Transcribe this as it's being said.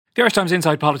The Irish Times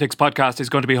Inside Politics podcast is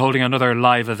going to be holding another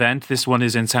live event. This one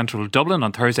is in central Dublin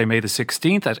on Thursday, May the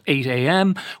 16th at 8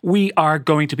 a.m. We are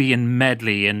going to be in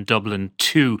Medley in Dublin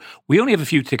too. We only have a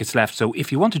few tickets left, so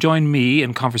if you want to join me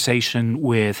in conversation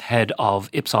with head of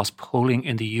Ipsos polling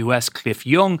in the US, Cliff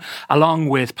Young, along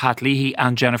with Pat Leahy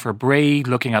and Jennifer Bray,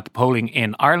 looking at the polling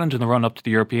in Ireland in the run-up to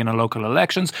the European and local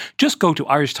elections, just go to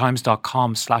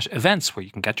irishtimes.com/events where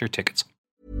you can get your tickets.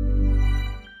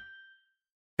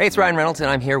 Hey, it's Ryan Reynolds,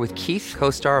 and I'm here with Keith,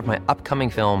 co-star of my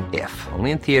upcoming film, If, only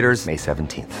in theaters May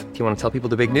 17th. Do you want to tell people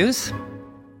the big news?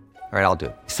 All right, I'll do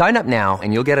it. Sign up now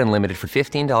and you'll get unlimited for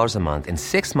 $15 a month and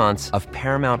 6 months of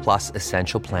Paramount Plus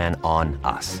Essential Plan on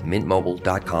us.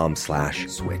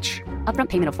 MintMobile.com/switch. Upfront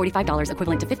payment of $45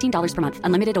 equivalent to $15 per month.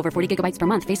 Unlimited over 40 gigabytes per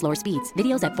month. Face lower speeds.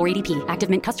 Videos at 480p. Active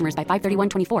Mint customers by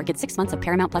 531.24 get 6 months of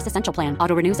Paramount Plus Essential Plan.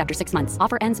 Auto renews after 6 months.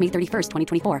 Offer ends May 31st,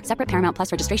 2024. Separate Paramount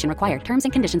Plus registration required. Terms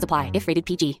and conditions apply if rated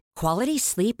PG. Quality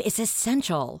sleep is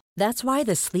essential. That's why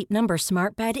the Sleep Number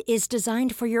Smart Bed is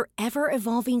designed for your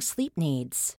ever-evolving sleep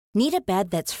needs. Need a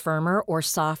bed that's firmer or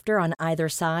softer on either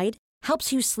side?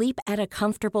 Helps you sleep at a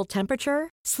comfortable temperature?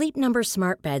 Sleep Number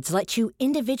Smart Beds let you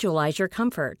individualize your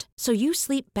comfort, so you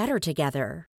sleep better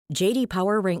together. J.D.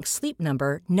 Power ranks Sleep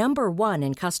Number number 1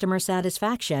 in customer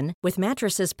satisfaction with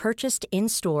mattresses purchased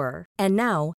in-store. And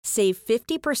now, save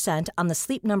 50% on the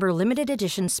Sleep Number Limited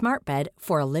Edition Smart Bed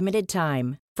for a limited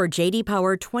time. For J.D.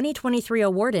 Power 2023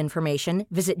 award information,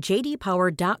 visit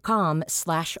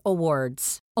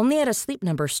jdpower.com/awards. Only at a Sleep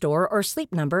Number store or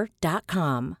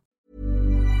sleepnumber.com.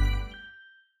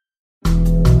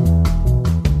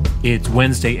 It's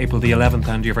Wednesday, April the 11th,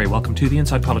 and you're very welcome to the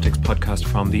Inside Politics podcast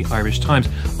from the Irish Times.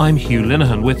 I'm Hugh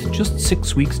Linehan. With just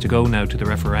 6 weeks to go now to the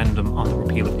referendum on the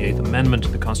repeal of the 8th Amendment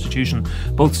to the Constitution,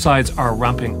 both sides are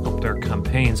ramping up their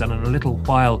campaigns, and in a little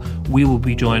while we will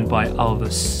be joined by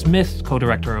Ailbhe Smyth,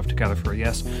 co-director of Together for a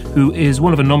Yes, who is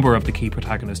one of a number of the key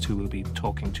protagonists who we'll be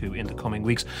talking to in the coming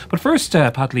weeks. But first,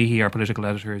 Pat Leahy, our political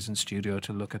editor, is in studio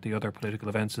to look at the other political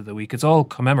events of the week. It's all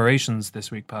commemorations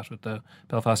this week, Pat, with the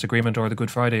Belfast Agreement or the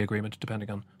Good Friday Agreement, depending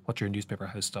on what your newspaper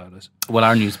house style is. Well,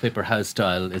 our newspaper house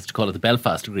style is to call it the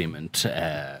Belfast Agreement,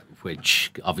 which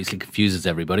obviously confuses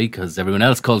everybody because everyone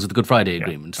else calls it the Good Friday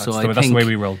Agreement. That's the way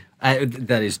we roll.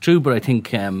 That is true, but I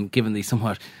think given the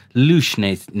somewhat loose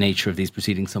nature of these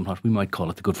proceedings, we might call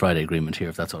it the Good Friday Agreement here,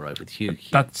 if that's all right with you.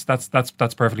 That's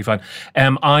perfectly fine.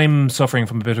 I'm suffering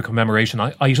from a bit of commemoration.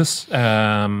 I just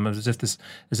as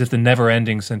if the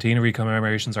never-ending centenary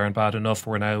commemorations aren't bad enough,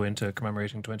 we're now into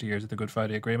commemorating 20 years of the Good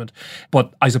Friday Agreement.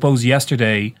 But I suppose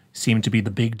yesterday seemed to be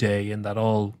the big day in that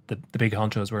all the big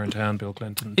honchos were in town. Bill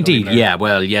Clinton. Indeed, yeah.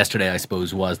 Well, yesterday I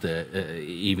suppose was the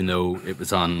even though it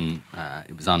was on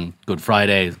Good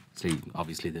Friday.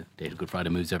 Obviously, the date of Good Friday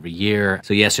moves every year.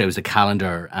 So yesterday was the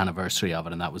calendar anniversary of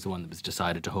it, and that was the one that was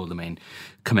decided to hold the main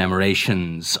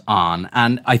commemorations on.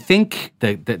 And I think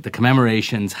the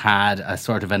commemorations had a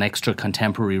sort of an extra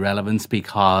contemporary relevance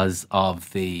because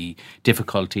of the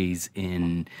difficulties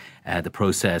in the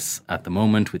process at the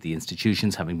moment, with the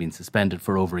institutions having been suspended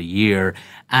for over a year,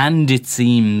 and it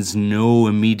seems no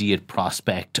immediate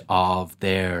prospect of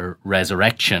their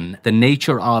resurrection. The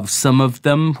nature of some of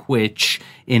them, which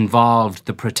involved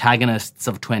the protagonists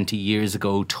of 20 years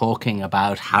ago talking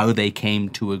about how they came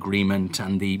to agreement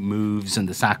and the moves and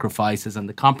the sacrifices and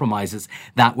the compromises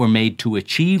that were made to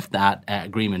achieve that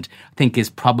agreement, I think is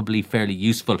probably fairly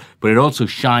useful. But it also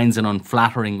shines an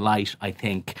unflattering light, I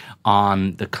think,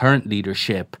 on the current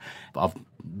leadership of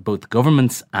both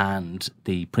governments and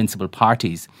the principal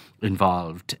parties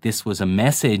involved. This was a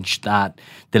message that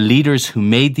the leaders who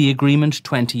made the agreement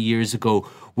 20 years ago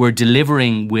were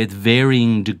delivering with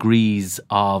varying degrees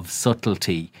of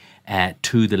subtlety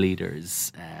to the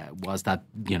leaders. Was that,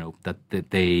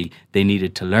 that they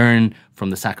needed to learn from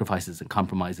the sacrifices and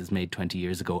compromises made 20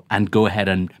 years ago and go ahead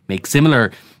and make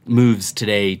similar moves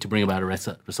today to bring about a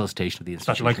resuscitation of the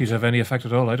institution. Is that likely to have any effect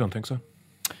at all? I don't think so.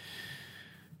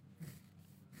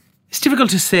 It's difficult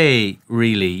to say,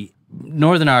 really.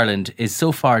 Northern Ireland is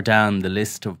so far down the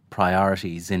list of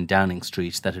priorities in Downing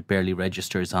Street that it barely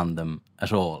registers on them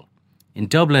at all. In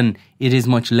Dublin, it is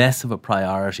much less of a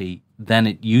priority than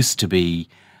it used to be,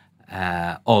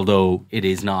 although it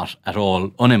is not at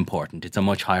all unimportant. It's a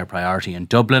much higher priority in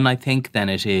Dublin, I think, than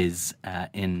it is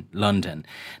in London.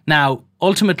 Now,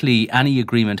 ultimately, any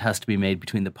agreement has to be made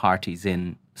between the parties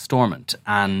in Stormont,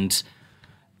 and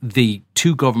the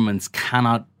two governments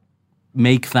cannot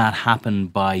make that happen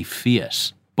by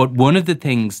fiat. But one of the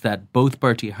things that both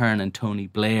Bertie Ahern and Tony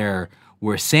Blair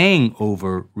were saying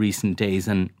over recent days,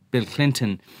 and Bill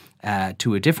Clinton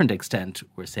to a different extent,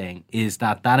 we're saying, is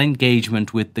that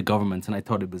engagement with the governments, and I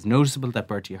thought it was noticeable that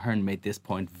Bertie Ahern made this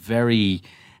point very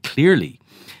clearly,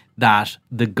 that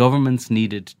the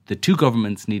two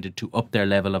governments needed to up their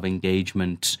level of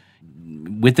engagement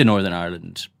with the Northern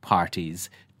Ireland parties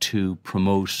to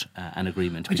promote an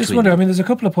agreement. I just wonder, there's a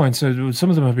couple of points. Some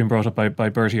of them have been brought up by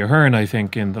Bertie Ahern, I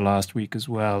think, in the last week as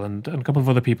well, and a couple of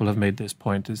other people have made this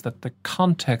point, is that the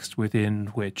context within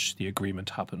which the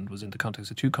agreement happened was in the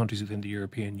context of two countries within the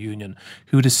European Union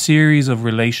who had a series of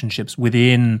relationships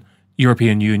within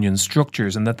European Union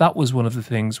structures, and that was one of the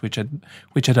things which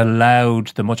had allowed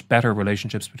the much better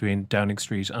relationships between Downing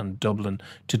Street and Dublin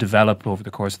to develop over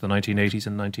the course of the 1980s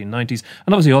and 1990s.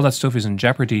 And obviously all that stuff is in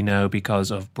jeopardy now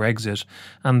because of Brexit.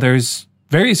 And there's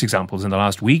various examples in the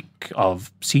last week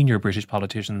of senior British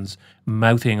politicians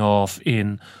mouthing off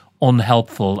in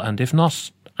unhelpful and, if not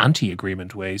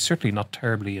anti-agreement ways, certainly not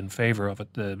terribly in favour of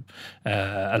it.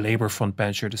 A Labour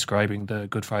frontbencher describing the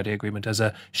Good Friday Agreement as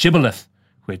a shibboleth,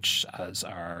 which, as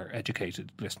our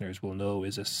educated listeners will know,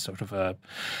 is a sort of a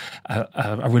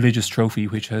religious trophy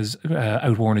which has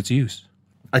outworn its use.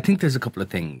 I think there's a couple of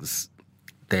things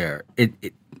there.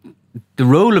 The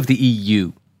role of the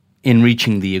EU in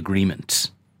reaching the agreement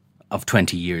of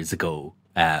 20 years ago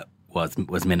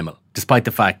was minimal, despite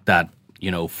the fact that,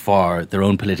 for their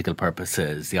own political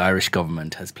purposes, the Irish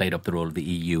government has played up the role of the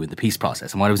EU in the peace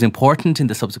process. And what was important in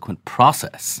the subsequent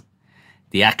process,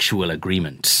 the actual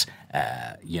agreement,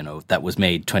 that was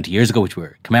made 20 years ago, which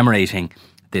we're commemorating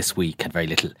this week, had very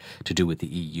little to do with the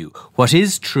EU. What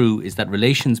is true is that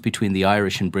relations between the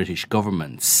Irish and British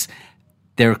governments,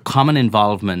 their common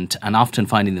involvement and often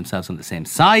finding themselves on the same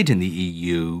side in the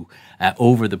EU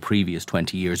over the previous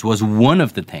 20 years was one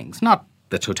of the things, not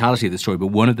the totality of the story, but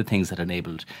one of the things that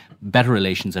enabled better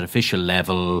relations at official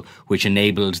level, which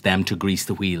enabled them to grease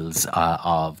the wheels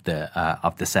of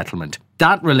the settlement.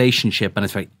 That relationship, and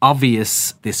it's very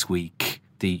obvious this week,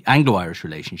 the Anglo-Irish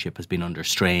relationship has been under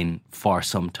strain for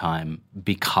some time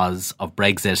because of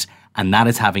Brexit, and that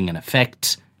is having an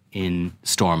effect in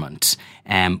Stormont.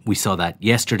 We saw that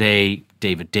yesterday.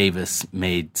 David Davis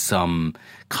made some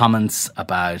comments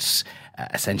about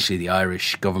essentially the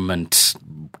Irish government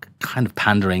kind of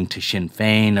pandering to Sinn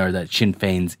Féin, or that Sinn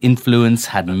Féin's influence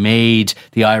had made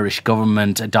the Irish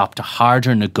government adopt a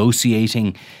harder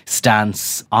negotiating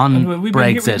stance on Brexit.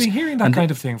 We've been hearing that kind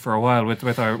of thing for a while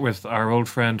with our old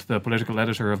friend, the political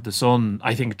editor of The Sun,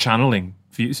 I think channeling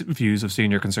views of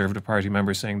senior Conservative Party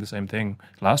members saying the same thing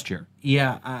last year.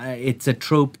 Yeah, it's a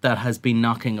trope that has been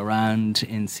knocking around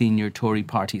in senior Tory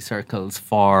party circles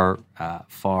for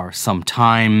some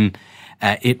time.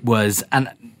 I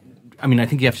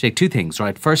think you have to take two things,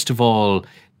 right? First of all,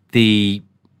 the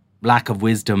lack of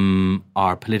wisdom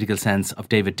or political sense of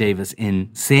David Davis in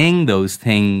saying those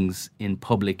things in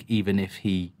public, even if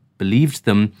he believed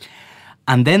them.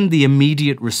 And then the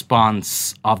immediate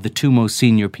response of the two most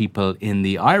senior people in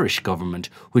the Irish government,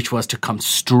 which was to come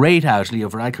straight out, Leo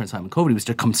Varadkar and Simon Coveney, was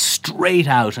to come straight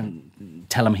out and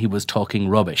tell him he was talking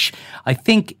rubbish. I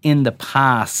think in the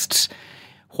past,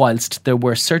 whilst there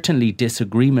were certainly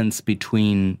disagreements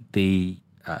between the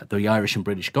Irish and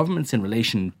British governments in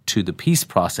relation to the peace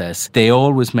process, they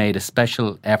always made a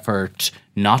special effort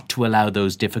not to allow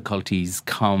those difficulties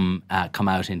come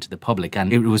out into the public.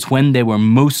 And it was when they were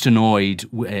most annoyed,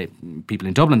 people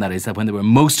in Dublin that is, that when they were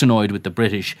most annoyed with the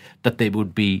British, that they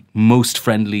would be most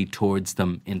friendly towards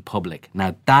them in public.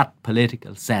 Now that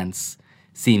political sense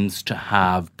seems to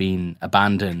have been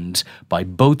abandoned by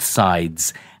both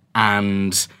sides,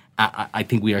 and I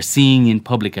think we are seeing in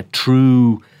public a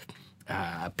true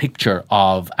picture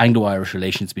of Anglo-Irish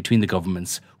relations between the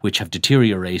governments, which have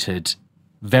deteriorated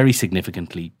very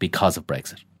significantly because of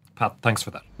Brexit. Pat, thanks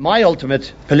for that. My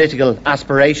ultimate political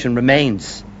aspiration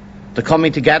remains the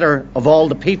coming together of all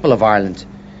the people of Ireland,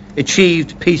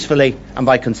 achieved peacefully and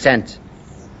by consent.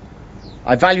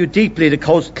 I value deeply the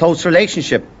close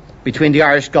relationship between the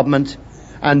Irish government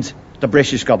and the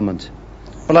British government.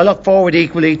 But I look forward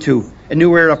equally to a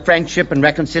new era of friendship and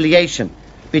reconciliation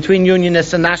between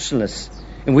Unionists and Nationalists,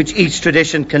 in which each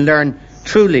tradition can learn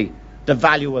truly the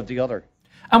value of the other.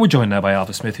 And we're joined now by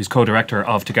Ailbhe Smyth, who's co-director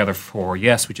of Together for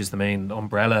Yes, which is the main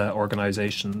umbrella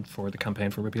organisation for the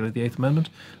campaign for repeal of the Eighth Amendment.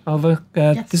 Ailbhe,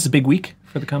 yes. This is a big week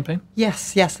for the campaign.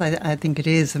 Yes, I think it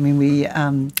is. I mean, we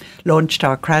launched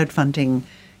our crowdfunding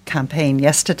campaign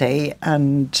yesterday,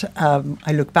 and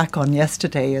I look back on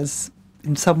yesterday as,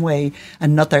 in some way,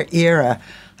 another era.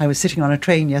 I was sitting on a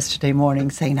train yesterday morning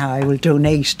saying how I will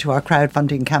donate to our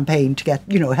crowdfunding campaign to get,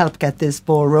 help get this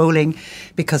ball rolling,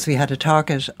 because we had a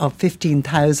target of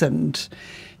 15,000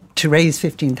 to raise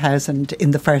 15,000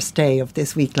 in the first day of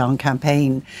this week-long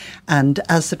campaign. And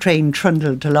as the train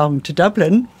trundled along to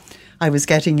Dublin, I was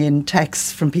getting in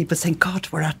texts from people saying, God,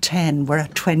 we're at 10, we're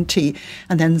at 20.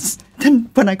 And then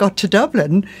when I got to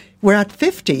Dublin, we're at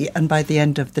 50. And by the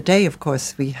end of the day, of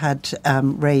course, we had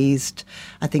raised,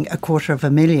 I think,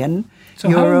 €250,000. So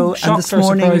how shocked or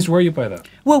surprised were you by that?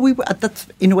 Well, that's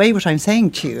in a way what I'm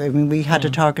saying to you. I mean, we had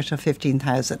a target of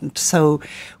 15,000. So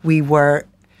we were,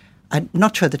 I'm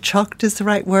not sure that shocked is the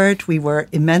right word. We were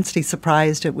immensely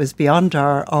surprised. It was beyond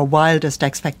our wildest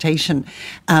expectation.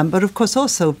 But of course,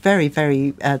 also very,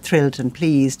 very thrilled and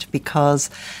pleased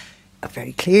because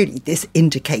very clearly this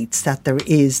indicates that there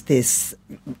is this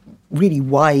really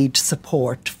wide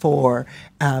support for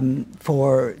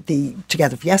the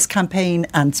Together for Yes campaign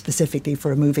and specifically for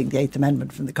removing the Eighth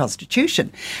Amendment from the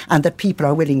Constitution, and that people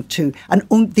are willing to, and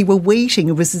they were waiting,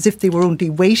 it was as if they were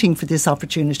only waiting for this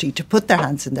opportunity to put their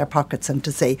hands in their pockets and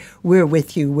to say, we're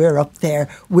with you, we're up there,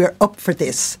 we're up for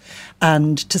this,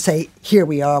 and to say, here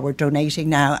we are, we're donating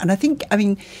now. And I think, I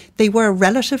mean, they were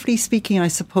relatively speaking, I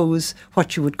suppose,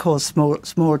 what you would call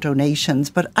small donations,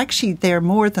 but actually they're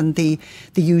more than the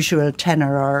usual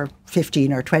tenner or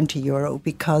 15 or 20 euro,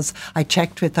 because I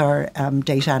checked with our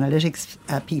data analytics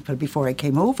people before I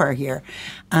came over here,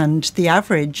 and the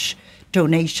average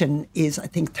donation is, I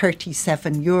think,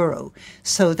 37 euro.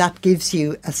 So that gives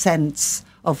you a sense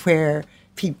of where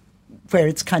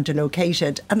it's kind of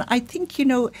located. And I think,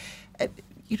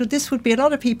 this would be a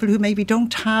lot of people who maybe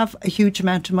don't have a huge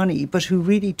amount of money, but who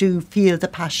really do feel the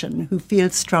passion, who feel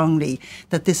strongly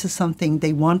that this is something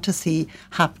they want to see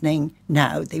happening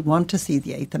now. They want to see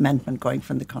the Eighth Amendment going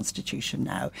from the Constitution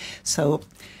now. So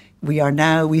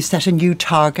we've set a new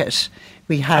target.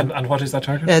 And what is that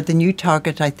target? The new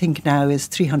target, I think, now is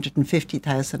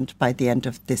 350,000 by the end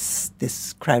of this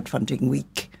crowdfunding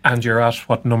week. And you're at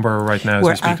what number right now as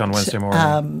we speak on Wednesday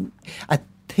morning? I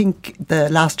think the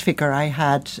last figure I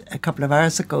had a couple of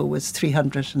hours ago was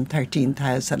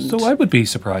 313,000. So I would be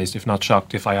surprised, if not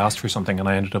shocked, if I asked for something and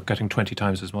I ended up getting 20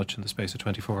 times as much in the space of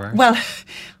 24 hours. Well,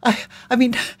 I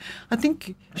mean, I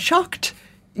think shocked.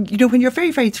 When you're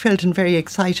very, very thrilled and very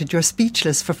excited, you're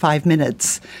speechless for 5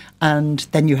 minutes and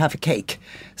then you have a cake.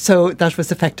 So that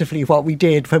was effectively what we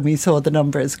did when we saw the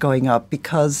numbers going up,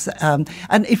 because, and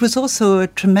it was also a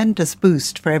tremendous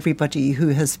boost for everybody who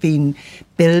has been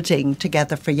building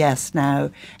Together for Yes now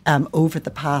over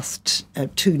the past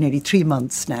nearly 3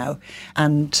 months now.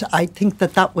 And I think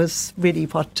that was really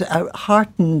what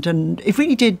heartened, and it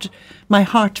really did, my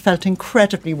heart felt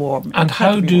incredibly warm. And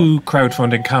how do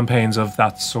crowdfunding campaigns of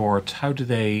that sort, how do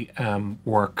they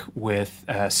work with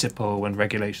SIPO and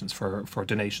regulations for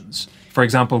donations? For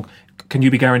example, can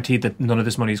you be guaranteed that none of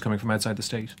this money is coming from outside the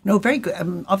state? No, very good.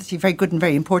 Obviously, very good and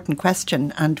very important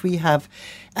question. And we have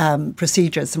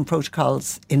procedures and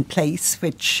protocols in place,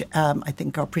 which I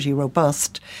think are pretty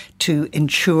robust, to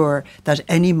ensure that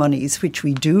any monies which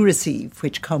we do receive,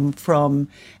 which come from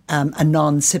a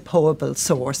non-SIPOable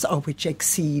source or which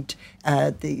exceed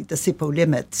the SIPO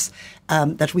limits,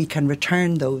 that we can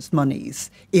return those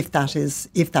monies if that is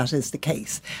the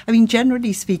case. I mean,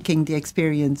 generally speaking, the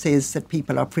experience is that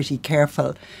people are pretty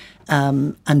careful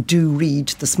and do read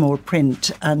the small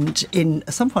print. And in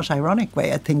a somewhat ironic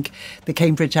way, I think the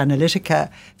Cambridge Analytica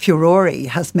furore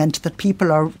has meant that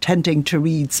people are tending to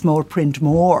read small print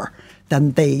more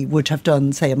than they would have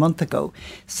done, say, a month ago.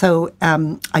 So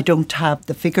I don't have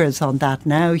the figures on that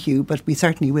now, Hugh, but we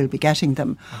certainly will be getting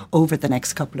them over the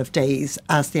next couple of days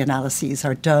as the analyses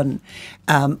are done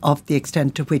of the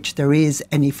extent to which there is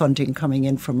any funding coming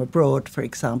in from abroad, for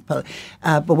example.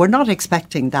 But we're not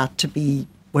expecting that to be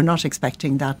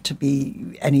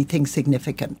anything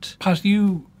significant. Pat,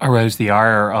 you aroused the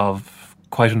ire of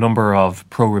quite a number of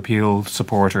pro-repeal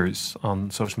supporters on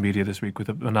social media this week with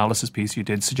an analysis piece you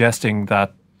did suggesting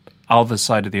that Ailbhe's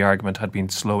side of the argument had been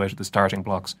slow out of the starting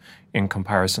blocks in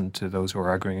comparison to those who are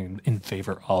arguing in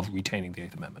favour of retaining the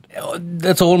Eighth Amendment.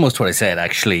 That's almost what I said,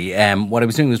 actually. What I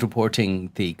was doing was reporting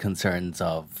the concerns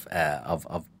of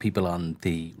people on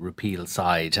the repeal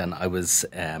side, and I was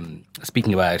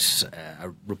speaking about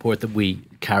a report that we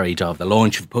carried of the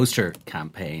launch of a poster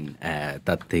campaign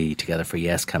that the Together for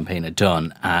Yes campaign had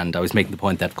done, and I was making the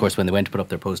point that, of course, when they went to put up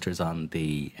their posters on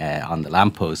the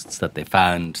lampposts, that they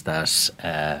found that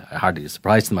hardly a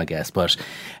surprise to them, I guess, but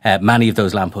many of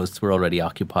those lampposts were already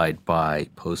occupied by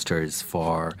posters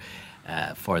for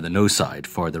the no side,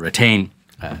 for the retain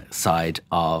side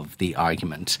of the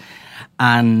argument.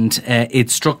 And it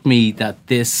struck me that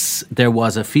there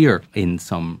was a fear in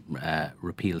some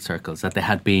repeal circles that they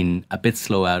had been a bit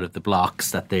slow out of the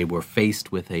blocks, that they were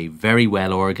faced with a very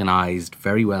well organised,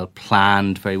 very well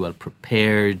planned, very well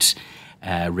prepared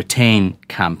retain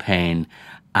campaign,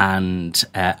 and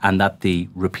that the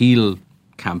repeal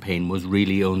campaign was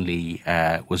really only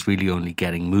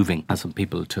getting moving. And some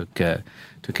people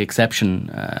took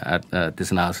exception at this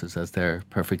analysis, as they're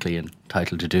perfectly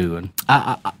entitled to do. And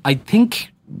I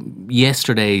think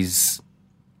yesterday's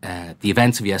the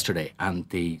events of yesterday and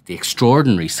the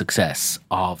extraordinary success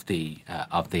of the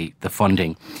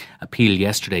funding appeal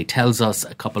yesterday tells us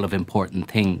a couple of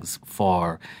important things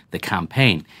for the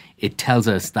campaign. It tells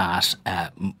us that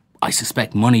I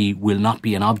suspect money will not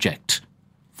be an object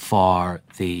for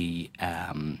the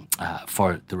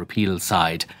repeal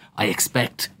side. I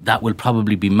expect that will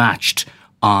probably be matched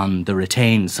on the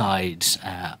retain side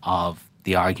of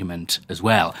the argument as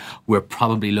well. We're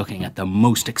probably looking at the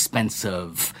most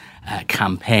expensive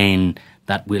campaign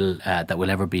that will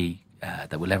ever be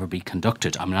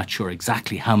conducted. I'm not sure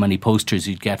exactly how many posters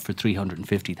you'd get for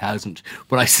 350,000,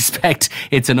 but I suspect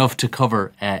it's enough to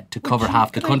cover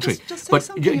half the country. But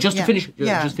just to finish,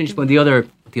 the other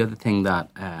thing that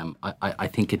I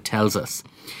think it tells us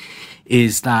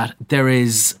is that there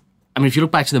is. I mean, if you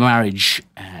look back to the marriage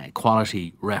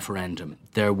equality referendum,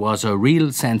 there was a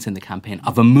real sense in the campaign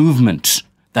of a movement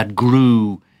that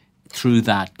grew through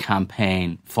that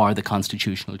campaign for the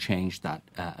constitutional change that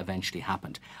eventually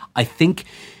happened. I think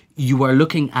you are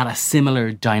looking at a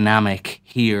similar dynamic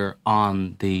here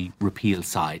on the repeal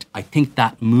side. I think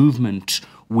that movement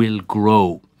will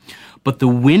grow. But the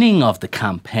winning of the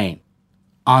campaign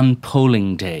on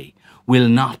polling day will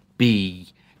not be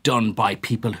done by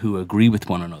people who agree with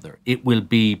one another. It will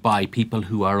be by people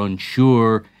who are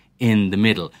unsure in the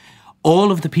middle.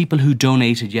 All of the people who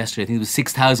donated yesterday, I think it was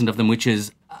 6,000 of them, which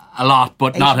is a lot,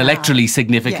 but not electorally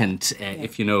significant,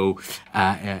 if you know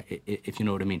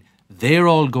what I mean. They're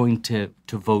all going to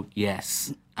vote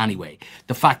yes anyway.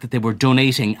 The fact that they were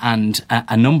donating, and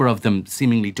a number of them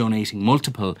seemingly donating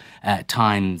multiple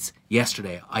times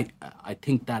yesterday, I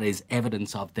think that is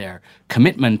evidence of their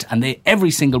commitment, and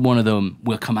every single one of them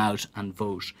will come out and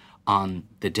vote on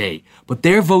the day. But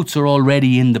their votes are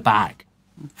already in the bag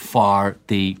for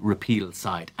the repeal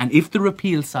side. And if the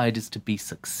repeal side is to be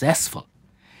successful,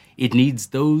 it needs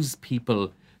those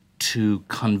people to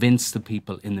convince the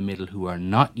people in the middle who are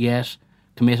not yet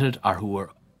committed, or who are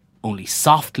only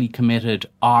softly committed,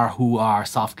 or who are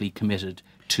softly committed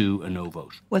to a no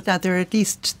vote. Well, now there are at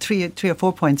least three or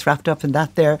four points wrapped up in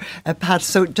that there, Pat.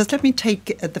 So just let me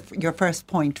take your first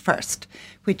point first,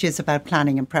 which is about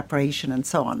planning and preparation and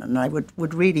so on. And I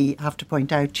would really have to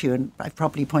point out to you, and I've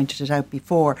probably pointed it out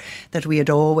before, that we had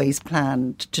always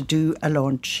planned to do a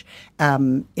launch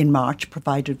in March,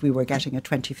 provided we were getting a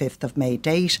 25th of May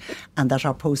date, and that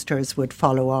our posters would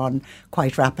follow on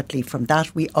quite rapidly from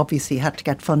that. We obviously had to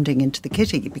get funding into the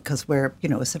kitty because we're,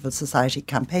 a civil society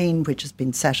campaign which has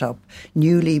been set up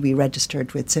newly. We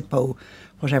registered with SIPO,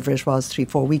 whatever it was,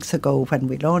 3-4 weeks ago when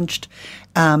we launched.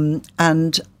 What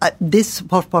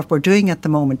we're doing at the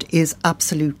moment is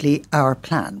absolutely our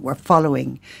plan. We're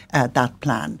following that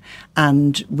plan.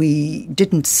 And we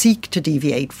didn't seek to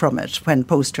deviate from it when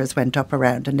posters went up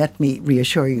around. And let me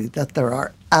reassure you that there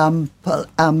are ample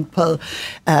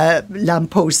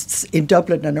lampposts in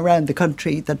Dublin and around the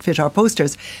country that fit our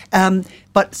posters.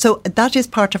 But so that is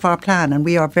part of our plan, and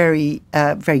we are very,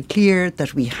 very clear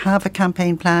that we have a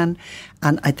campaign plan.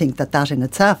 And I think that in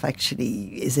itself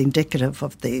actually is indicative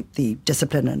of the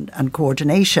discipline and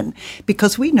coordination,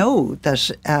 because we know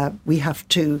that we have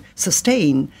to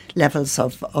sustain levels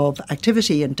of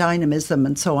activity and dynamism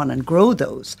and so on, and grow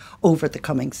those over the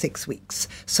coming 6 weeks.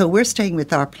 So we're staying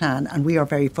with our plan, and we are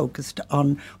very focused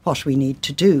on what we need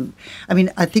to do. I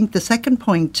mean, I think the second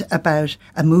point about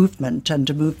a movement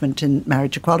in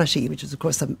marriage equality, which is of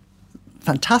course a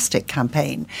fantastic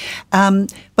campaign.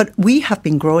 But we have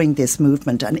been growing this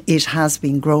movement, and it has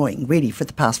been growing really for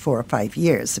the past 4 or 5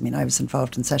 years. I mean, I was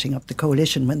involved in setting up the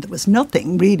coalition when there was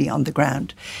nothing really on the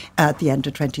ground at the end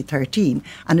of 2013.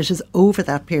 And it is over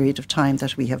that period of time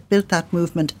that we have built that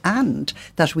movement, and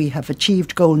that we have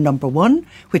achieved goal number 1,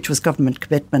 which was government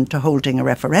commitment to holding a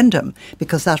referendum,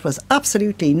 because that was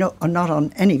absolutely not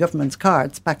on any government's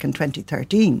cards back in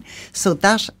 2013. So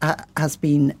that has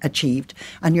been achieved.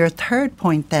 And your third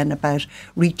point then about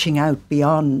reaching out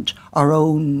beyond our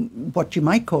own, what you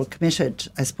might call committed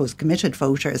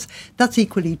voters, that's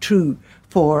equally true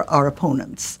for our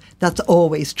opponents. That's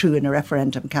always true in a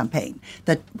referendum campaign,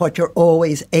 that what you're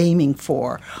always aiming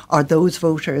for are those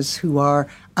voters who are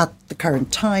at the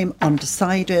current time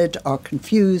undecided or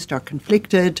confused or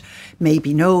conflicted,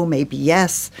 maybe no, maybe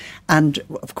yes. And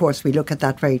of course, we look at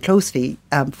that very closely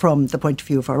from the point of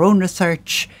view of our own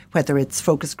research, whether it's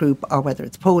focus group or whether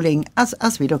it's polling,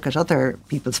 as we look at other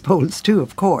people's polls too,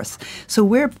 of course. So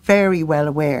we're very well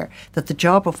aware that the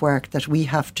job of work that we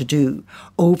have to do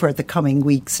over the coming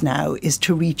weeks now is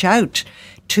to reach out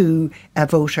to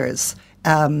voters,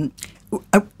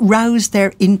 rouse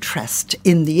their interest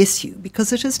in the issue,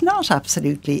 because it is not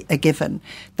absolutely a given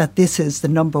that this is the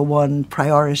number one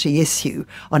priority issue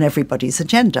on everybody's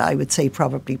agenda. I would say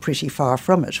probably pretty far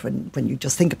from it when you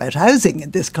just think about housing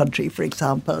in this country, for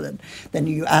example, and then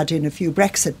you add in a few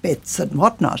Brexit bits and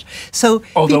whatnot. So,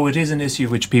 although it is an issue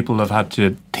which people have had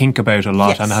to think about a lot,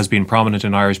 yes, and has been prominent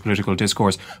in Irish political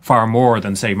discourse far more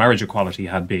than, say, marriage equality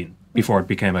had been before it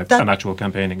became an actual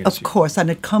campaigning issue. Of course, and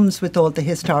it comes with all the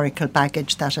historical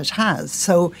baggage that it has.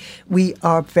 So we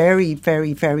are very,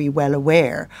 very, very well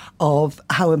aware of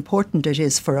how important it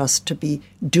is for us to be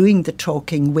doing the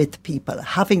talking with people,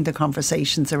 having the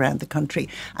conversations around the country,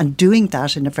 and doing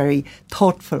that in a very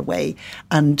thoughtful way,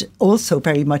 and also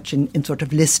very much in sort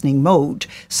of listening mode.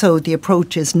 So the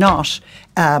approach is not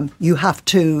you have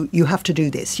to do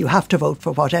this, you have to vote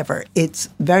for whatever. It's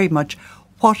very much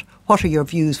what are your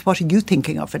views? What are you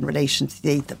thinking of in relation to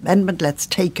the 8th Amendment? Let's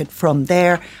take it from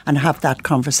there and have that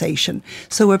conversation.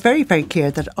 So we're very, very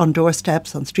clear that on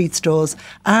doorsteps, on street stalls,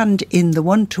 and in the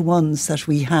one-to-ones that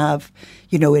we have,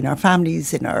 in our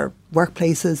families, in our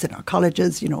workplaces, in our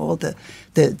colleges, all the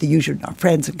usual, our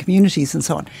friends and communities and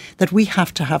so on, that we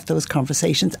have to have those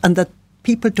conversations, and that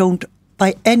people don't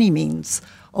by any means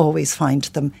always find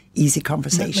them easy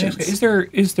conversations.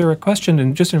 Is there a question,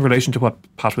 and just in relation to what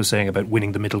Pat was saying about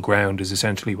winning the middle ground is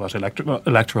essentially what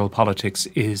electoral politics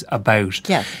is about.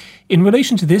 Yeah. In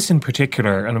relation to this in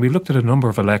particular, and we've looked at a number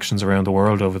of elections around the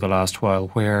world over the last while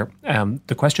where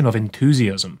the question of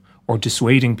enthusiasm or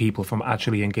dissuading people from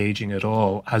actually engaging at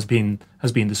all has been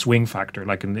the swing factor,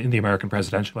 like in the American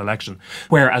presidential election,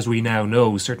 where, as we now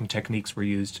know, certain techniques were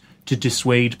used to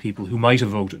dissuade people who might have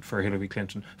voted for Hillary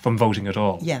Clinton from voting at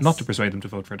all, yes, not to persuade them to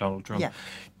vote for Donald Trump. Yeah.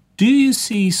 Do you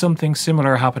see something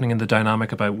similar happening in the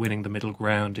dynamic about winning the middle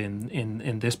ground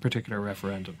in this particular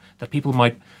referendum, that people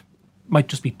might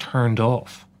just be turned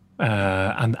off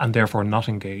and therefore not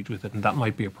engage with it, and that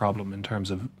might be a problem in terms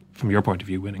of, from your point of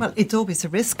view, winning? Well, it's always a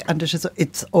risk, and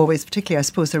it's always particularly, I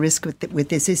suppose, a risk with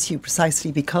this issue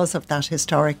precisely because of that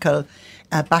historical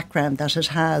background that it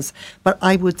has. But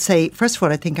I would say, first of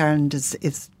all, I think Ireland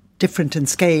is different in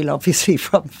scale, obviously,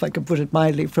 from, if I can put it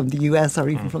mildly, from the US or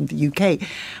even from the UK.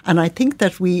 And I think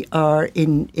that we are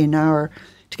in our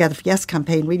Together for Yes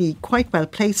campaign really quite well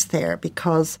placed there,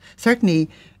 because certainly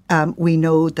we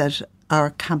know that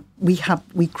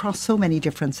we cross so many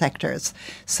different sectors.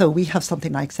 So we have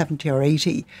something like 70 or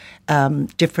 80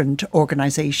 different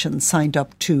organisations signed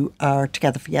up to our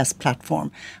Together for Yes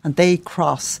platform, and they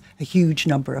cross a huge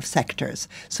number of sectors.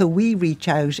 So we reach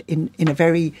out in a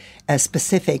very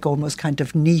specific, almost kind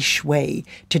of niche way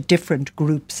to different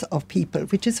groups of people,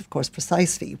 which is, of course,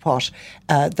 precisely what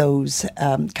those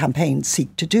campaigns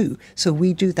seek to do. So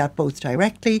we do that both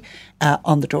directly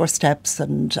on the doorsteps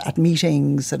and at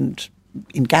meetings and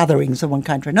in gatherings of one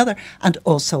kind or another, and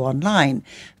also online.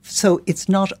 So it's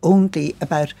not only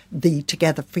about the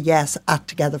Together for Yes at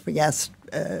Together for Yes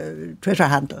Twitter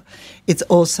handle. It's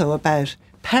also about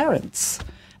parents.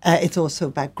 It's also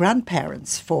about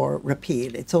grandparents for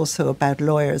repeal. It's also about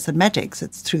lawyers and medics.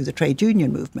 It's through the trade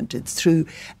union movement. It's through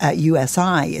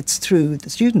USI. It's through the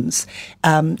students.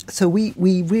 So we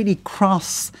really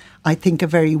cross, I think, a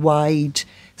very wide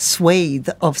swathe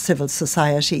of civil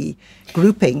society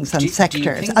groupings and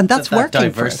sectors, and that's working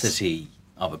diversity for us.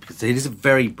 Of it, because it is a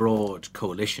very broad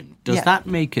coalition. Does that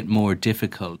make it more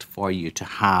difficult for you to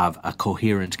have a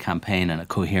coherent campaign and a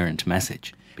coherent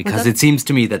message? Because it seems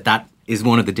to me that is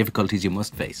one of the difficulties you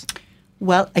must face.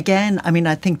 Well, again, I mean,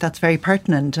 I think that's very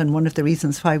pertinent, and one of the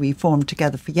reasons why we formed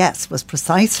Together for Yes was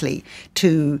precisely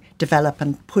to develop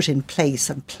and put in place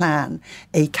and plan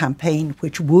a campaign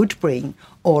which would bring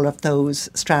all of those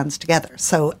strands together.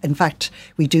 So, in fact,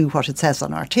 we do what it says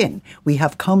on our tin. We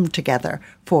have come together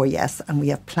for Yes, and we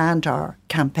have planned our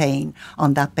campaign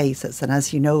on that basis. And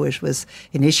as you know, it was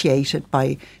initiated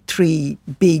by 3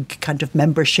 big kind of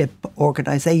membership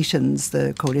organisations,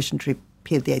 the Coalition to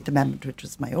Repeal the 8th Amendment, which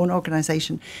was my own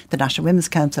organisation, the National Women's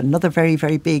Council, another very,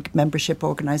 very big membership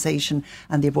organisation,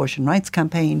 and the Abortion Rights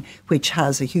Campaign, which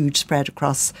has a huge spread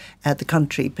across the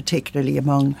country, particularly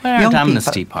among young people.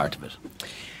 Amnesty part of it?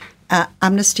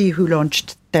 Amnesty, who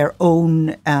launched their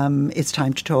own It's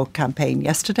Time to Talk campaign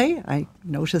yesterday. I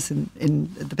notice in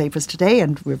the papers today,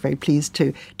 and we're very pleased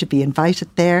to be invited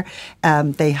there.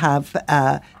 They have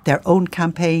their own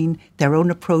campaign, their own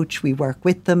approach. We work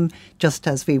with them, just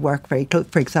as we work very close.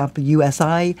 For example,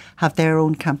 USI have their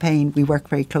own campaign. We work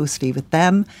very closely with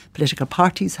them. Political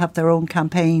parties have their own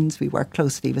campaigns. We work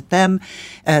closely with them.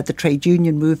 The trade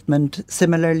union movement,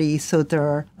 similarly. So there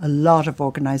are a lot of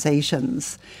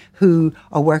organisations who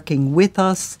are working with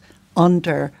us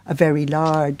under a very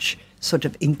large, sort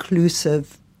of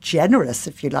inclusive, generous,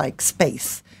 if you like,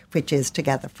 space, which is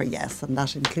Together for Yes. And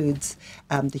that includes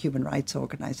the human rights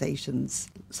organisations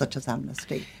such as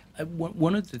Amnesty.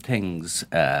 One of the things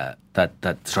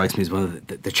that strikes me as one of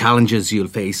the challenges you'll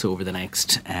face over the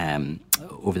next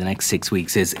 6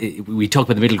 weeks is we talk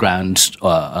about the middle ground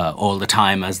all the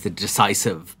time as the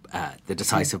decisive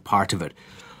part of it.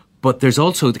 But there's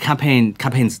also the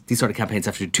campaigns, these sort of campaigns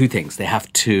have to do two things. They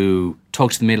have to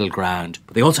talk to the middle ground,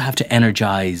 but they also have to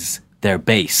energise their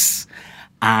base.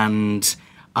 And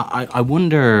I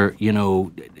wonder,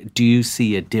 do you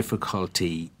see a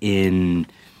difficulty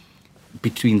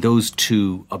between those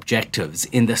two objectives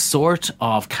in the sort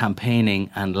of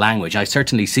campaigning and language? I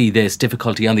certainly see this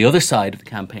difficulty on the other side of the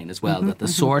campaign as well, that the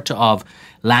sort of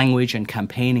language and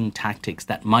campaigning tactics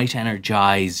that might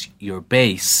energise your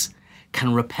base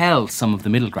can repel some of the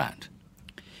middle ground.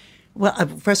 Well,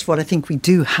 first of all, I think we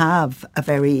do have a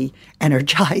very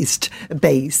energised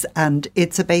base, and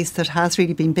it's a base that has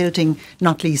really been building,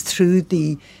 not least through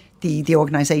the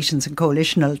organisations and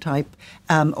coalitional type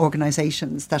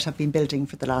organisations that have been building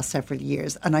for the last several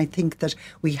years. And I think that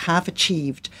we have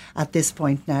achieved at this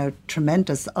point now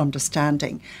tremendous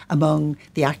understanding among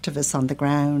the activists on the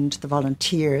ground, the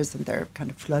volunteers, and they're kind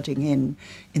of flooding in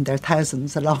their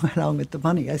thousands along with the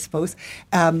money, I suppose.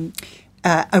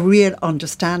 A real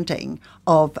understanding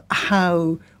of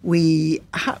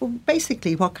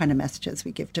basically what kind of messages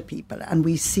we give to people. And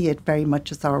we see it very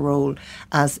much as our role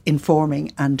as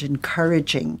informing and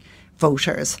encouraging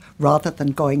voters rather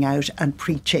than going out and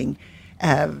preaching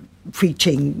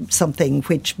something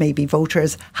which maybe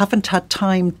voters haven't had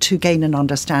time to gain an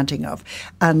understanding of.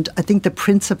 And I think the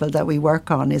principle that we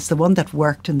work on is the one that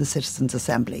worked in the Citizens'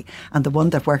 Assembly and the one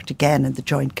that worked again in the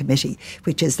Joint Committee,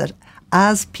 which is that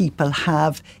as people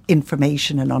have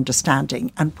information and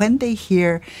understanding, and when they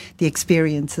hear the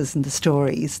experiences and the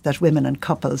stories that women and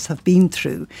couples have been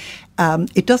through,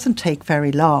 it doesn't take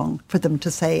very long for them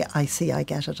to say, I see, I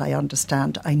get it, I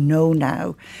understand, I know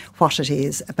now what it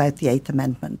is about the Eighth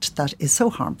Amendment that is so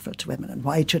harmful to women and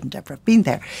why it shouldn't ever have been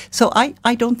there. So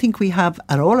I don't think we have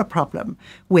at all a problem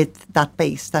with that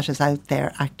base that is out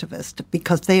there, activist,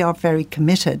 because they are very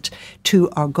committed to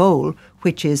our goal,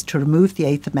 which is to remove the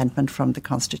Eighth Amendment from the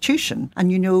Constitution.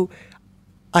 And,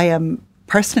 I am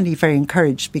personally very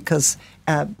encouraged because,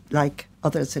 like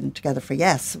others in Together for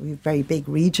Yes, we have a very big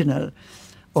regional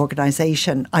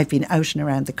organisation. I've been out and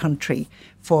around the country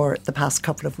for the past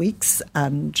couple of weeks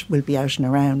and will be out and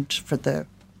around for the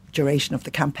duration of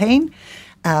the campaign.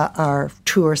 Our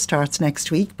tour starts next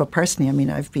week, but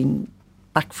personally, I've been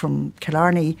back from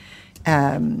Killarney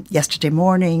yesterday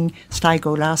morning,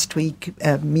 Sligo last week,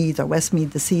 Meath or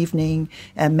Westmeath this evening,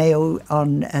 Mayo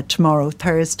on tomorrow,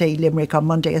 Thursday, Limerick on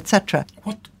Monday, etc.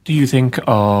 What do you think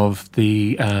of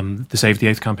the Save the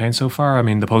Eighth campaign so far?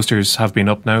 The posters have been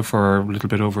up now for a little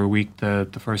bit over a week. The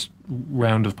first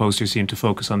round of posters seem to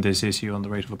focus on this issue, on the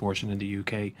rate of abortion in the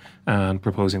UK, and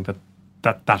proposing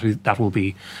that will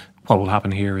be what will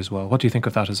happen here as well. What do you think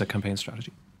of that as a campaign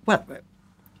strategy? Well,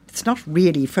 it's not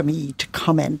really for me to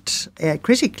comment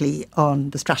critically on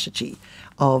the strategy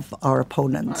of our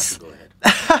opponents. Go ahead.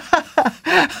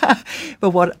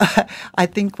 But what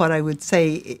I would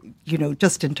say,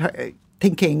 just in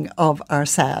thinking of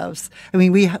ourselves,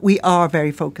 we are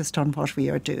very focused on what we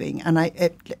are doing, and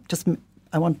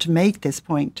I want to make this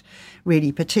point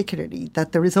really particularly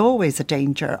that there is always a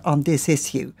danger on this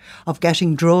issue of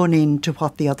getting drawn into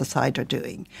what the other side are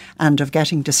doing and of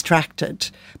getting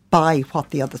distracted by what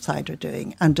the other side are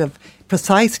doing and of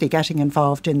precisely getting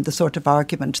involved in the sort of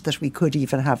argument that we could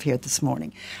even have here this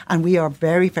morning. And we are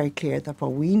very, very clear that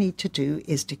what we need to do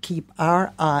is to keep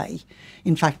our eye,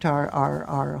 in fact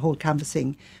our whole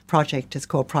canvassing project is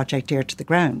called Project Ear to the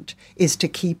Ground, is to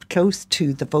keep close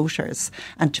to the voters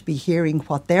and to be hearing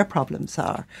what their problems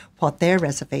are, what their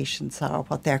reservations are,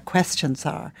 what their questions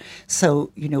are.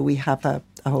 So, we have a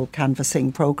whole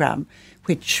canvassing programme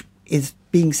which is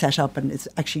being set up and is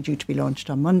actually due to be launched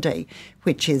on Monday,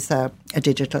 which is a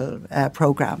digital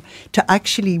programme, to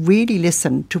actually really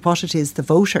listen to what it is the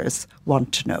voters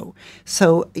want to know.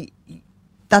 So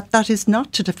that is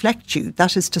not to deflect you.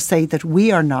 That is to say that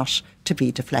we are not to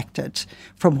be deflected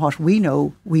from what we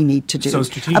know we need to do. So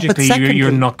strategically,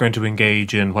 you're not going to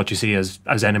engage in what you see as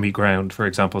enemy ground, for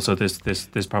example. So this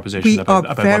proposition about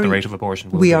what the rate of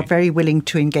abortion will be. We are very willing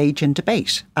to engage in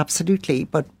debate, absolutely.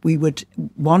 But we would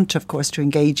want, of course, to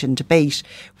engage in debate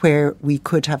where we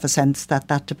could have a sense that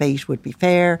that debate would be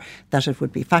fair, that it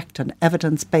would be fact and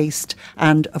evidence based.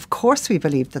 And of course, we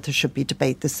believe that there should be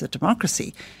debate. This is a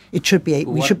democracy. It should be.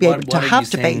 We should be able to have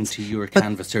debates. What are you saying to your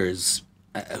canvassers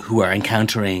who are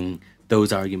encountering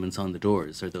those arguments on the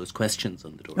doors or those questions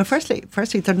on the doors? Well,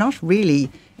 firstly, they're not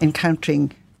really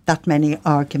encountering that many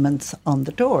arguments on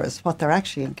the doors. What they're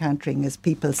actually encountering is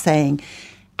people saying,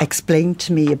 explain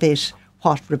to me a bit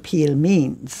what repeal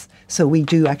means. So we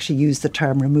do actually use the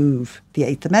term remove the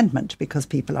Eighth Amendment because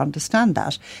people understand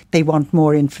that. They want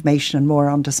more information and more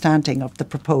understanding of the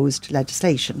proposed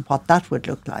legislation, what that would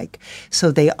look like.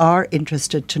 So they are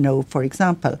interested to know, for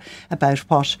example, about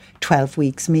what 12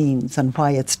 weeks means and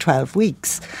why it's 12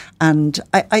 weeks. And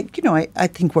I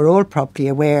think we're all probably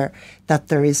aware that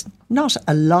there is not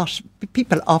a lot.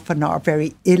 People often are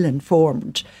very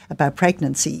ill-informed about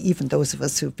pregnancy. Even those of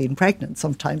us who've been pregnant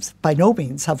sometimes by no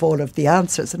means have all of the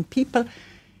answers. And people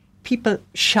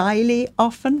shyly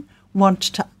often want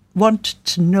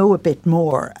to know a bit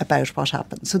more about what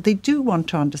happens. So they do want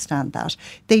to understand that.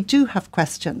 They do have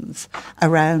questions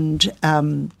around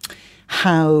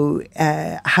how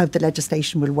the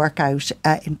legislation will work out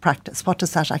in practice. What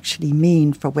does that actually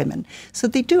mean for women? So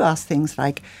they do ask things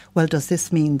like, well, does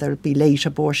this mean there'll be late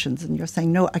abortions? And you're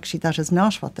saying, no, actually, that is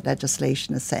not what the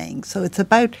legislation is saying. So it's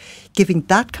about giving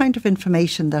that kind of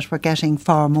information that we're getting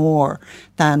far more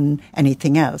than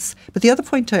anything else. But the other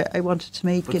point I wanted to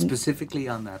make... But specifically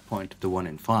on that point of the 1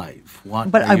 in 5,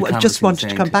 but I just wanted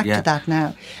to come back to that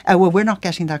now. Well, we're not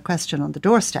getting that question on the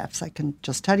doorsteps. I can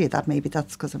just tell you that. Maybe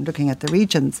that's because I'm looking at the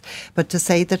regions, but to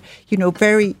say that, in a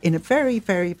very,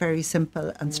 very, very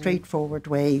simple and straightforward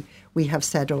way, we have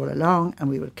said all along, and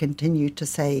we will continue to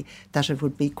say, that it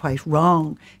would be quite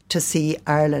wrong to see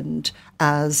Ireland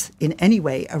as in any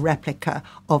way a replica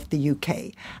of the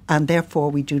UK. And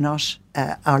therefore we do not,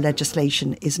 our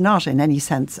legislation is not in any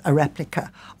sense a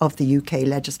replica of the UK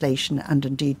legislation, and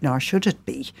indeed nor should it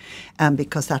be,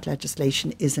 because that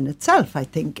legislation is in itself, I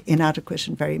think, inadequate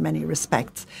in very many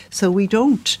respects. So we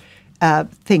don't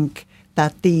think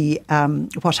that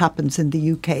what happens in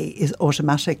the UK is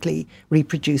automatically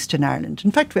reproduced in Ireland.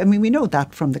 In fact, we know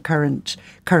that from the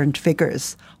current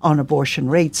figures on abortion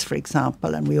rates, for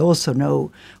example, and we also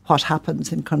know what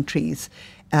happens in countries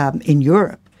in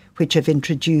Europe which have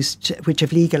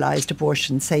legalised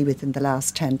abortion, say, within the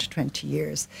last 10 to 20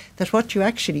 years, that what you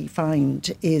actually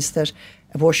find is that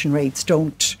abortion rates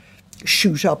don't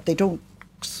shoot up, they don't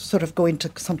sort of go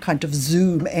into some kind of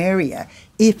Zoom area.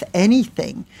 If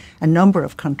anything, a number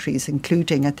of countries,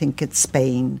 including, I think it's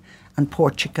Spain and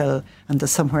Portugal, and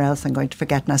there's somewhere else I'm going to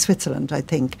forget now, Switzerland, I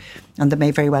think, and there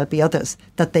may very well be others,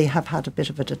 that they have had a bit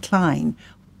of a decline.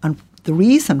 And the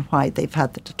reason why they've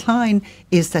had the decline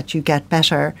is that you get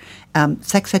better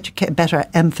better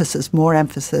emphasis, more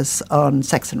emphasis on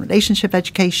sex and relationship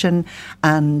education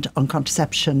and on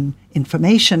contraception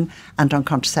information and on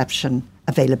contraception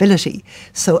availability.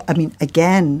 So,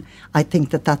 again, I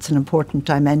think that that's an important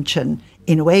dimension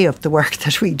in a way of the work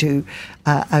that we do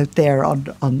out there on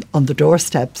the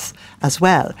doorsteps as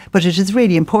well. But it is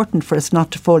really important for us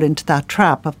not to fall into that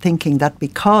trap of thinking that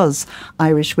because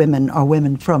Irish women or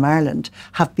women from Ireland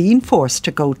have been forced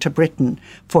to go to Britain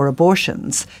for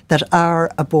abortions, that our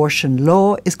abortion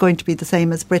law is going to be the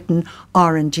same as Britain,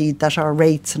 or indeed that our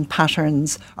rates and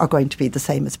patterns are going to be the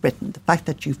same as Britain. The fact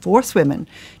that you force women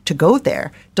to go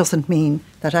there doesn't mean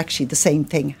that actually the same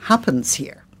thing happens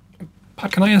here.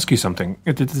 Pat, can I ask you something?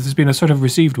 There's been a sort of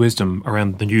received wisdom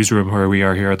around the newsroom where we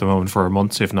are here at the moment for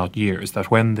months, if not years, that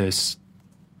when this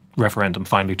referendum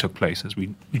finally took place, as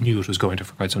we knew it was going to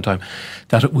for quite some time,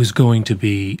 that it was going to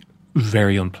be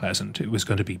very unpleasant. It was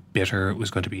going to be bitter. It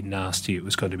was going to be nasty. It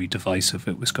was going to be divisive.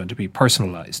 It was going to be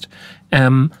personalised.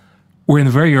 We're in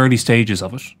the very early stages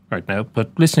of it right now, but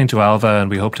listening to Ailbhe,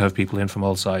 and we hope to have people in from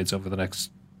all sides over the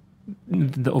next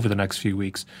few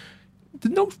weeks.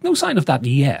 No sign of that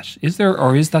yet, is there?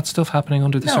 Or is that stuff happening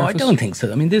under the surface? No, I don't think so.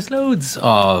 There's loads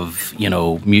of,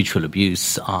 mutual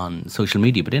abuse on social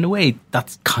media, but in a way,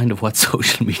 that's kind of what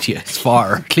social media is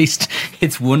for. At least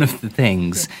it's one of the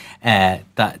things that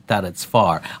it's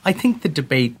for. I think the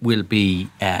debate will be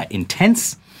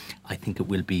intense. I think it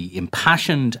will be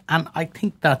impassioned, and I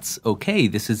think that's okay.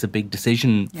 This is a big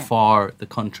decision for the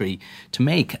country to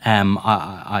make.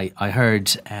 I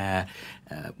heard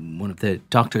one of the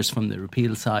doctors from the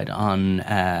repeal side on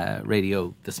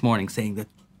radio this morning saying that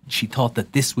she thought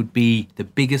that this would be the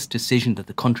biggest decision that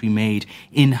the country made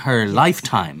in her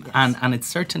lifetime. Yes. And it's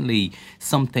certainly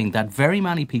something that very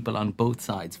many people on both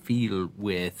sides feel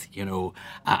with, they're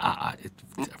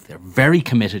very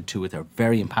committed to it, they're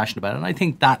very impassioned about it. And I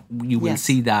think that you will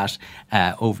see that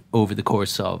over the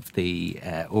course of the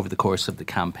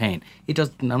campaign. It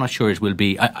does. I'm not sure it will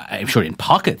be. I'm sure in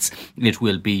pockets it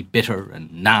will be bitter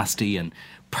and nasty and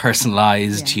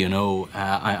personalised,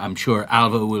 I'm sure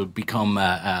Ailbhe will become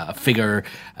a figure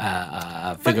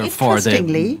for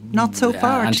the not so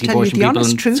far. To tell you the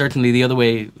honest truth, certainly the other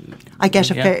way. I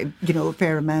get a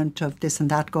fair amount of this and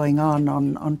that going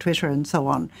on Twitter and so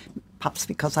on. Perhaps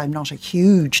because I'm not a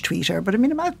huge tweeter, but I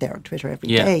mean I'm out there on Twitter every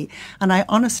day, and I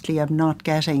honestly am not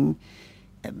getting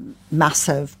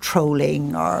massive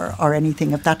trolling or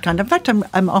anything of that kind. In fact,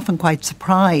 I'm often quite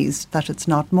surprised that it's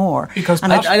not more. Because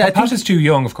Pat is too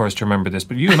young, of course, to remember this,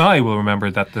 but you and I will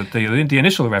remember that the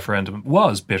initial referendum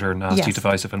was bitter, nasty,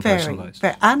 divisive and personalised.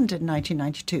 And in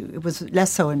 1992. It was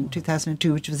less so in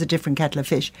 2002, which was a different kettle of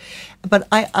fish. But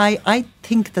I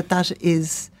think that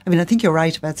is... I mean, I think you're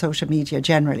right about social media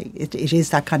generally. It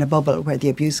is that kind of bubble where the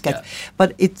abuse gets. Yeah.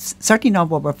 But it's certainly not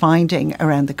what we're finding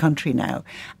around the country now.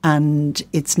 And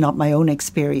it's not my own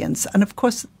experience. And of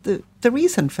course, the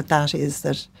reason for that is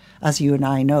that, as you and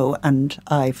I know, and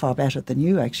I far better than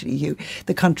you actually, Hugh,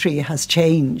 the country has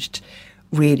changed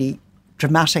really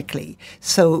dramatically.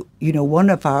 So, one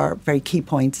of our very key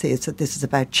points is that this is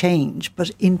about change.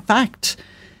 But in fact,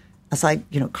 as I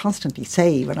constantly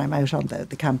say when I'm out on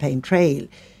the campaign trail,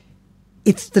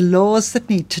 it's the laws that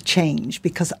need to change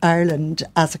because Ireland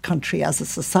as a country, as a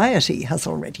society, has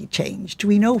already changed.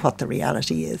 We know what the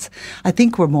reality is. I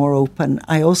think we're more open.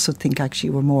 I also think actually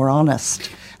we're more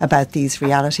honest about these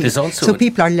realities. So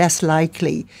people are less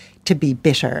likely to be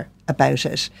bitter about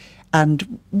it.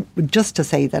 And just to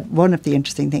say that one of the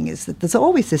interesting things is that there's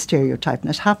always this stereotype,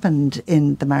 and it happened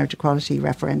in the marriage equality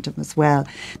referendum as well,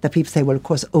 that people say, well, of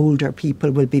course, older people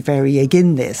will be very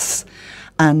against this.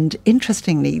 And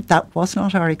interestingly, that was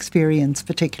not our experience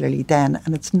particularly then,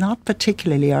 and it's not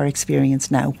particularly our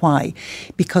experience now. Why?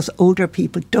 Because older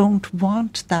people don't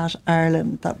want that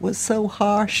Ireland that was so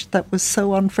harsh, that was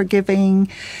so unforgiving,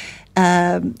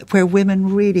 where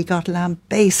women really got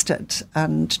lambasted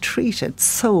and treated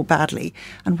so badly.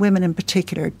 And women in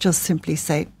particular just simply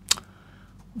say,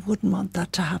 wouldn't want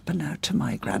that to happen now to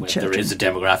my grandchildren. Well, there is a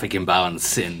demographic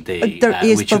imbalance in the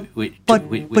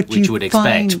which you would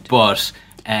expect, but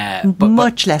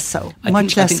much less so.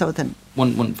 Much less so than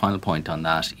one final point on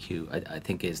that, Hugh. I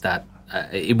think is that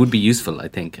it would be useful. I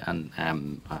think, and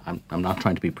I'm not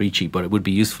trying to be preachy, but it would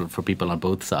be useful for people on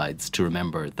both sides to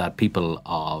remember that people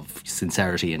of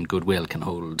sincerity and goodwill can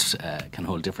hold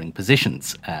differing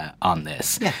positions on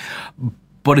this. Yeah.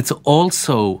 But it's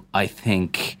also, I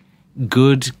think,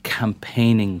 good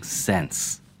campaigning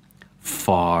sense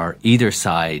for either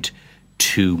side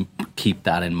to keep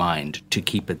that in mind, to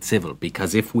keep it civil.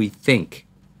 Because if we think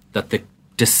that the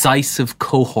decisive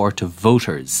cohort of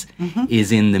voters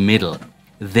is in the middle,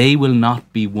 they will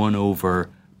not be won over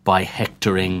by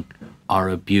hectoring or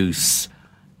abuse.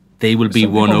 They will be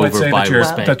won over by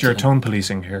respect. That you're tone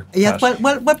policing here. Yeah,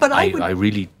 well, but I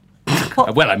really...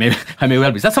 Well, I may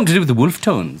well be. Is that something to do with the wolf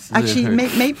tones? Actually,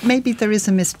 maybe there is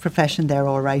a missed profession there,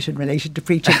 all right, in relation to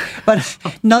preaching. But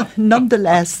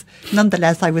nonetheless,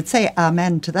 I would say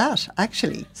amen to that,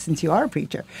 actually, since you are a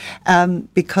preacher.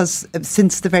 Because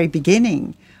since the very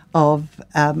beginning of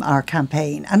our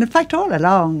campaign, and in fact all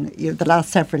along, the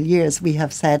last several years, we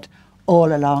have said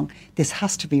all along, this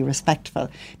has to be respectful,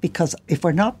 because if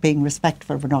we're not being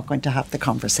respectful, we're not going to have the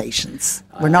conversations.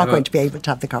 We're not going to be able to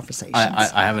have the conversations.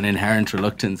 I have an inherent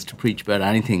reluctance to preach about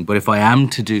anything, but if I am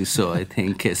to do so, I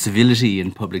think civility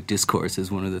in public discourse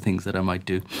is one of the things that I might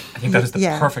do. I think that is the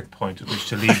perfect point at which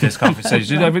to leave this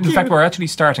conversation. In fact, we're actually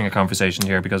starting a conversation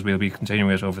here because we'll be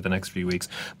continuing it over the next few weeks.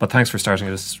 But thanks for starting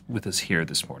with us here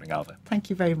this morning, Ailbhe. Thank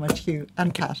you very much, Hugh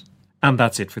and Kat. And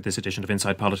that's it for this edition of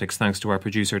Inside Politics. Thanks to our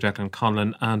producer Declan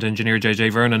Conlon and engineer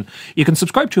JJ Vernon. You can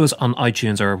subscribe to us on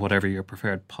iTunes or whatever your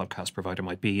preferred podcast provider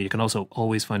might be. You can also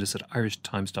always find us at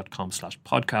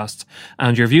irishtimes.com/podcasts.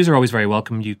 And your views are always very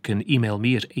welcome. You can email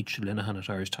me at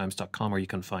hlinehan@irishtimes.com, or you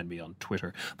can find me on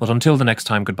Twitter. But until the next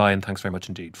time, goodbye and thanks very much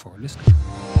indeed for listening.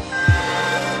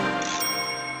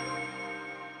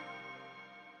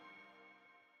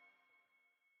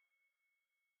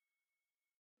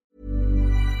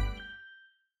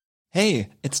 Hey,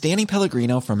 it's Danny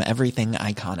Pellegrino from Everything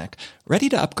Iconic. Ready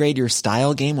to upgrade your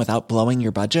style game without blowing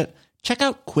your budget? Check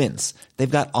out Quince. They've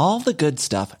got all the good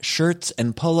stuff, shirts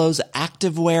and polos,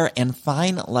 activewear, and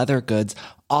fine leather goods,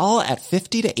 all at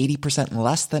 50 to 80%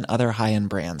 less than other high-end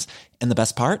brands. And the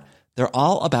best part? They're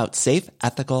all about safe,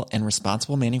 ethical, and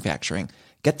responsible manufacturing.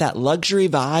 Get that luxury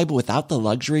vibe without the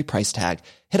luxury price tag.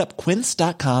 Hit up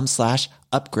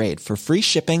quince.com/upgrade for free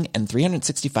shipping and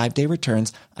 365-day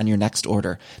returns on your next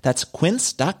order. That's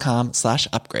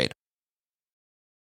quince.com/upgrade.